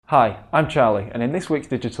Hi, I'm Charlie, and in this week's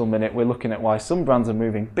Digital Minute we're looking at why some brands are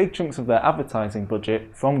moving big chunks of their advertising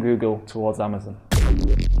budget from Google towards Amazon.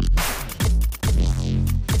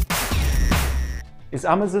 Is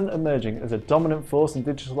Amazon emerging as a dominant force in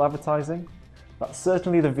digital advertising? That's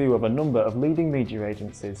certainly the view of a number of leading media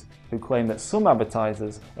agencies who claim that some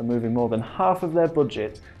advertisers are moving more than half of their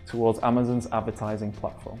budget towards Amazon's advertising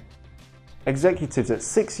platform. Executives at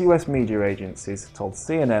 6 US media agencies told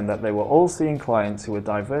CNN that they were all seeing clients who were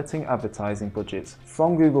diverting advertising budgets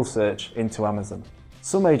from Google Search into Amazon.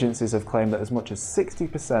 Some agencies have claimed that as much as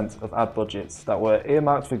 60% of ad budgets that were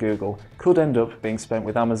earmarked for Google could end up being spent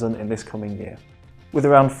with Amazon in this coming year. With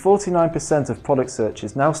around 49% of product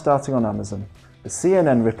searches now starting on Amazon, the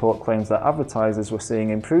CNN report claims that advertisers were seeing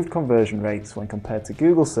improved conversion rates when compared to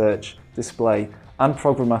Google Search, display, and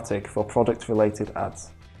programmatic for product-related ads.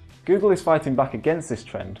 Google is fighting back against this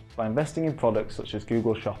trend by investing in products such as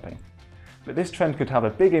Google Shopping, but this trend could have a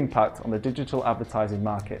big impact on the digital advertising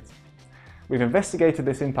market. We've investigated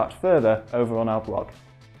this impact further over on our blog.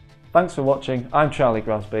 Thanks for watching, I'm Charlie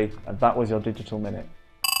Grasby, and that was your Digital Minute.